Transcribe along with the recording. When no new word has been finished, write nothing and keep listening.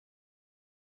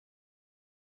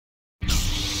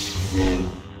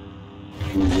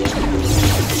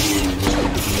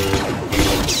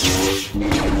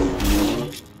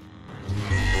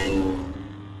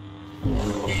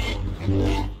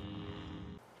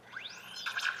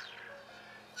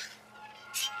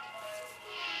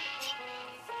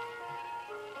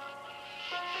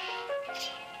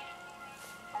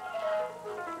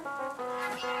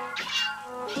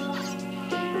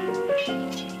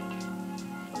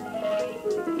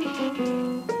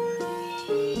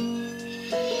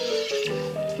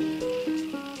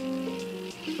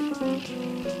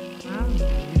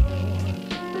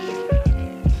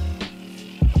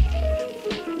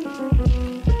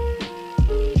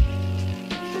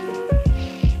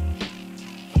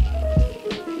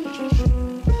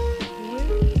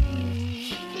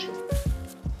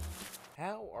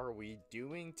How are we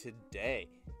doing today?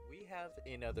 We have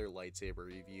another lightsaber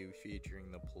review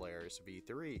featuring the Polaris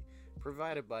V3,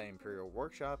 provided by Imperial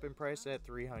Workshop and priced at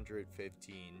 $315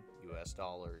 US.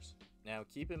 Now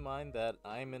keep in mind that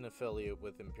I'm an affiliate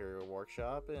with Imperial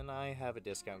Workshop and I have a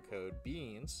discount code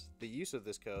BEANS. The use of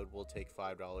this code will take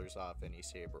 $5 off any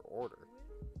Saber order.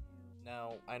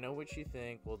 Now, I know what you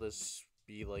think, will this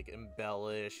be like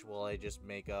embellished? Will I just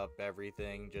make up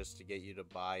everything just to get you to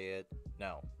buy it?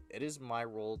 No. It is my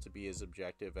role to be as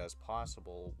objective as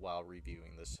possible while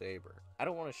reviewing the Saber. I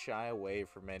don't want to shy away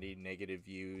from any negative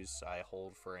views I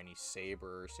hold for any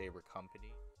Saber or Saber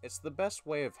company. It's the best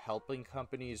way of helping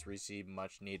companies receive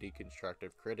much needed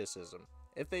constructive criticism,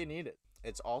 if they need it.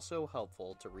 It's also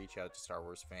helpful to reach out to Star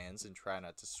Wars fans and try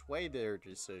not to sway their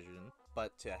decision,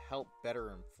 but to help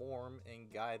better inform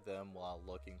and guide them while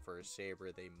looking for a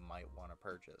Saber they might want to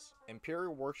purchase.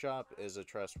 Imperial Workshop is a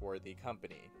trustworthy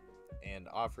company and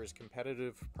offers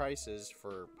competitive prices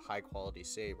for high quality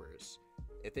sabers.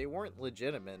 If they weren't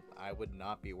legitimate, I would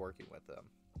not be working with them.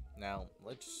 Now,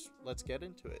 let's get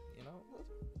into it, you know?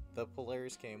 The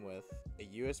Polaris came with a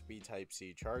USB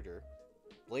Type-C charger,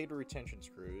 blade retention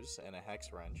screws and a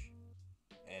hex wrench,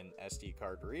 an SD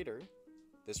card reader,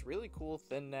 this really cool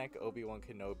thin neck Obi-Wan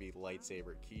Kenobi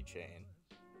lightsaber keychain,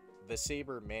 the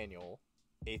Saber manual,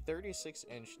 a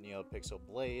 36-inch NeoPixel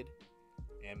blade,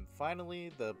 and finally,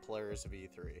 the Polaris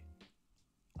V3.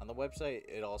 On the website,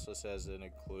 it also says it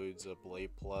includes a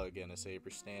blade plug and a Saber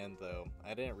stand, though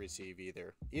I didn't receive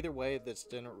either. Either way, this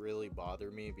didn't really bother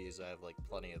me because I have like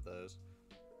plenty of those.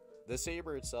 The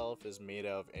Saber itself is made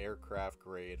of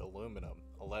aircraft-grade aluminum,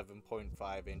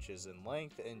 11.5 inches in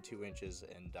length and 2 inches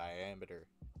in diameter.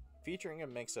 Featuring a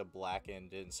mix of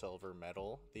blackened and silver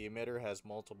metal, the emitter has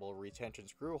multiple retention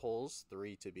screw holes,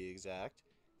 3 to be exact.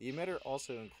 The emitter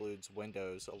also includes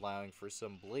windows, allowing for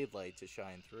some blade light to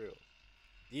shine through.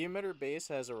 The emitter base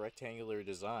has a rectangular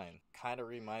design, kinda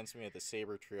reminds me of the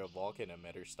Saber Trio Vulcan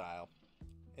emitter style.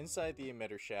 Inside the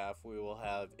emitter shaft, we will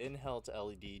have in-hilt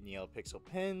LED NeoPixel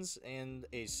pins and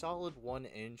a solid 1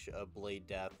 inch of blade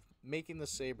depth, making the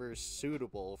Saber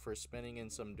suitable for spinning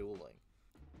in some dueling.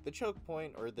 The choke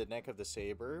point, or the neck of the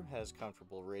Saber, has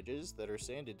comfortable ridges that are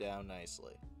sanded down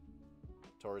nicely.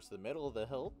 Towards the middle of the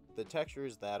hilt, the texture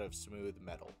is that of smooth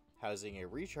metal, housing a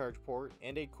recharge port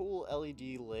and a cool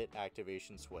LED lit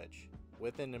activation switch,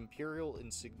 with an Imperial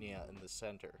insignia in the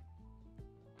center.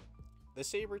 The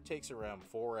Saber takes around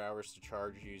 4 hours to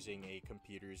charge using a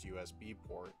computer's USB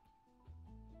port.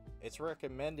 It's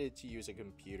recommended to use a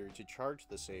computer to charge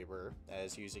the Saber,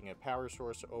 as using a power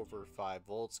source over 5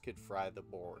 volts could fry the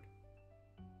board.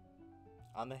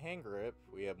 On the hand grip,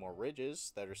 we have more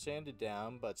ridges that are sanded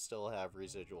down but still have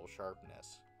residual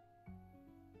sharpness.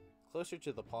 Closer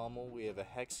to the pommel, we have a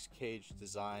hex cage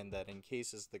design that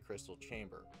encases the crystal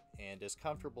chamber, and is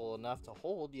comfortable enough to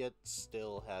hold yet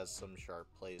still has some sharp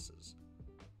places.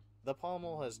 The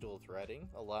pommel has dual threading,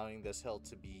 allowing this hilt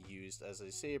to be used as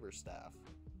a saber staff.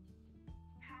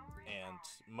 And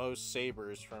most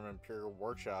sabers from Imperial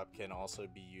Workshop can also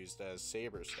be used as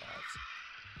saber staffs.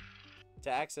 To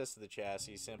access the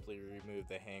chassis, simply remove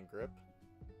the hand grip.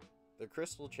 The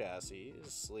crystal chassis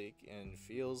is sleek and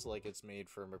feels like it's made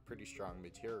from a pretty strong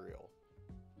material.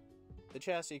 The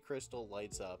chassis crystal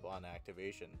lights up on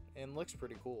activation and looks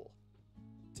pretty cool.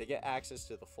 To get access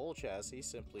to the full chassis,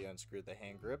 simply unscrew the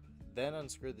hand grip, then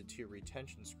unscrew the 2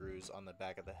 retention screws on the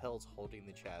back of the hilt holding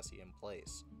the chassis in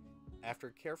place.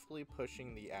 After carefully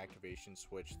pushing the activation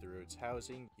switch through its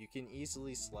housing, you can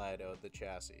easily slide out the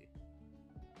chassis.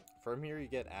 From here you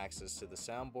get access to the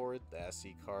soundboard, the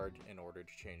SD card in order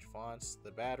to change fonts, the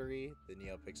battery, the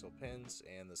NeoPixel pins,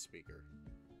 and the speaker.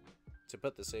 To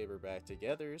put the Saber back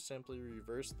together, simply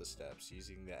reverse the steps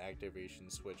using the activation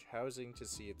switch housing to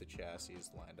see if the chassis is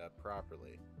lined up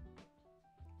properly.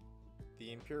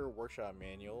 The Imperial Workshop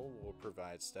manual will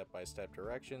provide step-by-step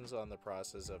directions on the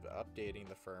process of updating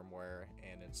the firmware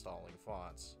and installing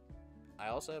fonts. I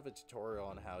also have a tutorial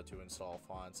on how to install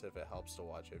fonts if it helps to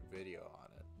watch a video on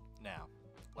it. Now,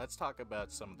 let's talk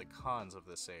about some of the cons of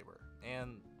the Saber,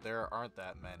 and there aren't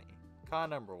that many. Con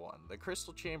number 1, the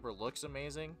crystal chamber looks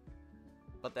amazing,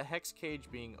 but the hex cage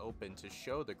being open to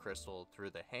show the crystal through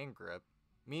the hand grip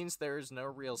means there is no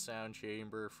real sound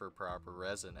chamber for proper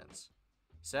resonance.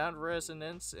 Sound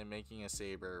resonance and making a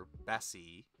saber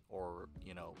bassy, or,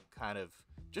 kind of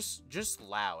just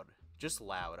loud. Just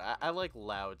loud. I like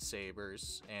loud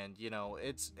sabers, and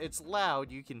it's loud,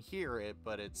 you can hear it,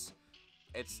 but it's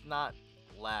not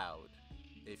loud,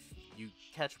 if you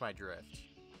catch my drift.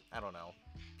 I don't know.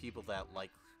 People that like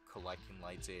collecting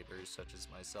lightsabers, such as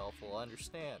myself, will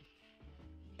understand.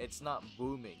 It's not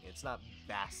booming, it's not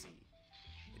bassy.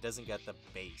 It doesn't get the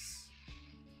bass.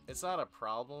 It's not a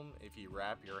problem if you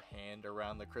wrap your hand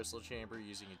around the crystal chamber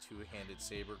using a two-handed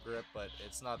saber grip, but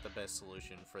it's not the best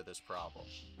solution for this problem.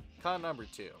 Con number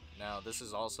 2. Now, this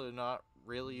is also not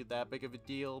really that big of a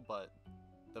deal, but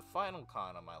the final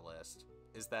con on my list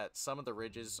is that some of the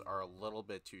ridges are a little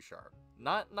bit too sharp.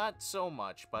 Not so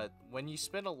much, but when you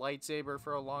spin a lightsaber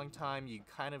for a long time, you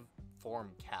kind of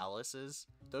form calluses.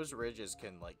 Those ridges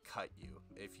can cut you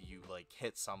if you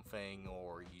hit something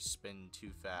or you spin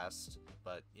too fast.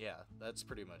 But yeah, that's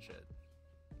pretty much it.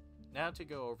 Now to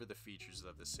go over the features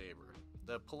of the Saber.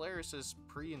 The Polaris is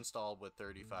pre-installed with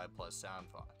 35+ sound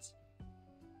fonts.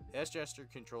 The S-gesture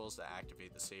controls to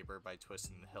activate the Saber by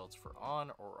twisting the hilts for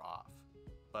on or off,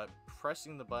 but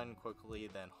pressing the button quickly,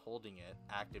 then holding it,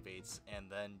 activates and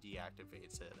then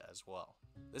deactivates it as well.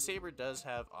 The Saber does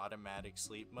have automatic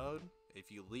sleep mode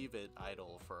if you leave it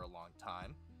idle for a long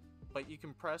time, but you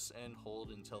can press and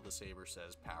hold until the Saber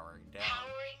says powering down.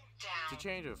 To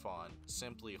change a font,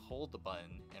 simply hold the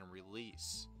button and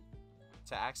release.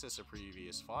 To access a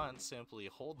previous font, simply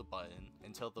hold the button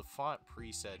until the font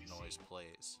preset noise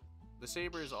plays. The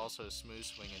Saber is also smooth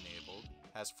swing enabled,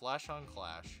 has flash on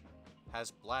clash,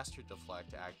 has blaster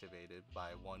deflect activated by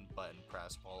one button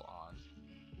press while on.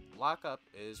 Lockup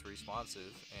is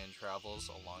responsive and travels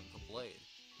along the blade,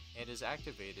 and is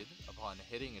activated upon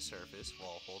hitting a surface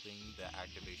while holding the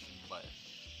activation button.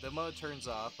 The mode turns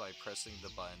off by pressing the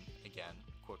button again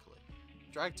quickly.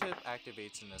 Drag tip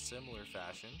activates in a similar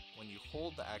fashion when you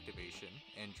hold the activation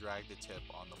and drag the tip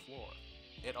on the floor.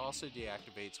 It also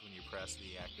deactivates when you press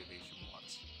the activation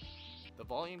once. The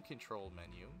volume control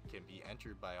menu can be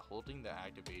entered by holding the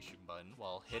activation button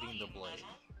while hitting the blade.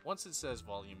 Once it says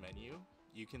volume menu,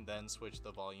 you can then switch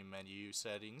the volume menu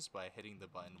settings by hitting the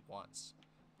button once,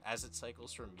 as it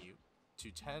cycles from mute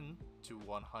to 10 to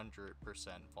 100%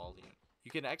 volume. You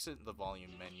can exit the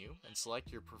volume menu and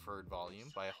select your preferred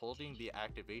volume by holding the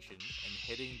activation and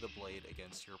hitting the blade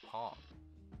against your palm.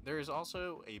 There is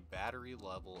also a battery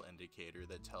level indicator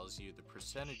that tells you the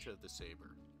percentage of the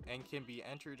Saber, and can be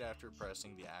entered after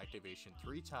pressing the activation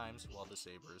 3 times while the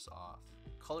Saber is off.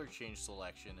 Color change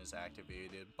selection is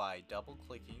activated by double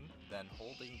clicking, then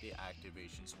holding the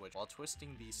activation switch while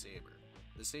twisting the Saber.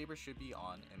 The Saber should be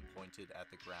on and pointed at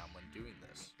the ground when doing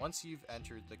this. Once you've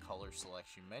entered the color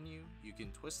selection menu, you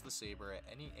can twist the Saber at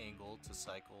any angle to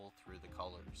cycle through the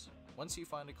colors. Once you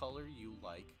find a color you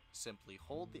like, simply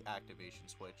hold the activation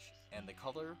switch and the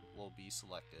color will be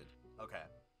selected. Okay,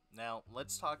 now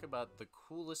let's talk about the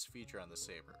coolest feature on the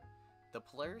Saber. The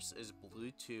Polaris is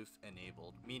Bluetooth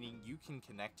enabled, meaning you can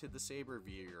connect to the Saber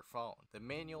via your phone. The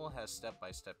manual has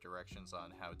step-by-step directions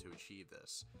on how to achieve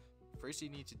this. First, you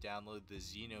need to download the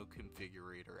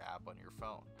Xenopixel app on your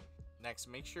phone. Next,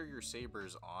 make sure your Saber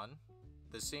is on.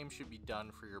 The same should be done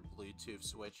for your Bluetooth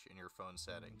switch in your phone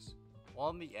settings.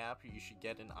 While in the app, you should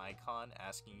get an icon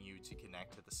asking you to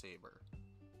connect to the Saber.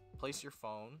 Place your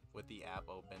phone with the app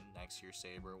open next to your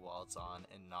Saber while it's on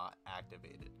and not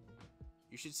activated.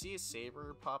 You should see a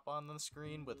Saber pop on the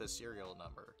screen with a serial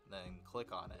number, then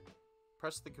click on it.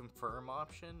 Press the confirm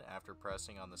option after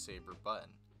pressing on the Saber button.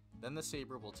 Then the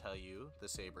Saber will tell you the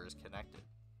Saber is connected.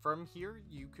 From here,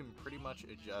 you can pretty much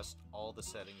adjust all the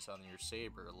settings on your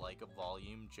Saber, like a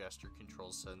volume, gesture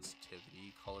control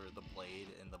sensitivity, color of the blade,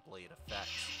 and the blade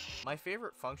effects. My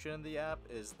favorite function in the app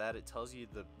is that it tells you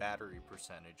the battery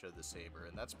percentage of the Saber,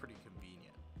 and that's pretty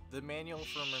convenient. The manual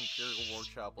from Imperial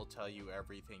Workshop will tell you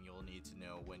everything you'll need to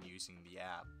know when using the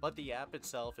app, but the app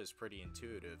itself is pretty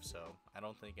intuitive, so I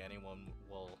don't think anyone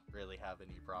will really have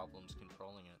any problems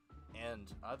controlling it.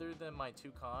 And other than my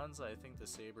 2 cons, I think the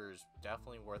Saber is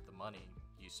definitely worth the money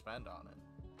you spend on it.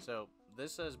 So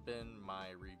this has been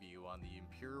my review on the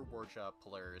Imperial Workshop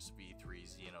Polaris V3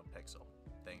 Xenopixel.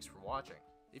 Thanks for watching.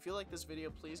 If you like this video,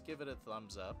 please give it a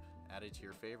thumbs up, add it to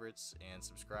your favorites, and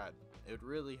subscribe. It would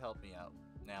really help me out.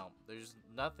 Now, there's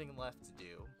nothing left to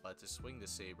do but to swing the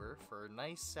Saber for a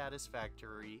nice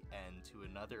satisfactory end to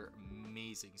another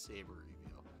amazing Saber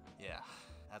review. Yeah,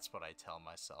 that's what I tell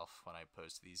myself when I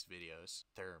post these videos.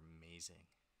 They're amazing.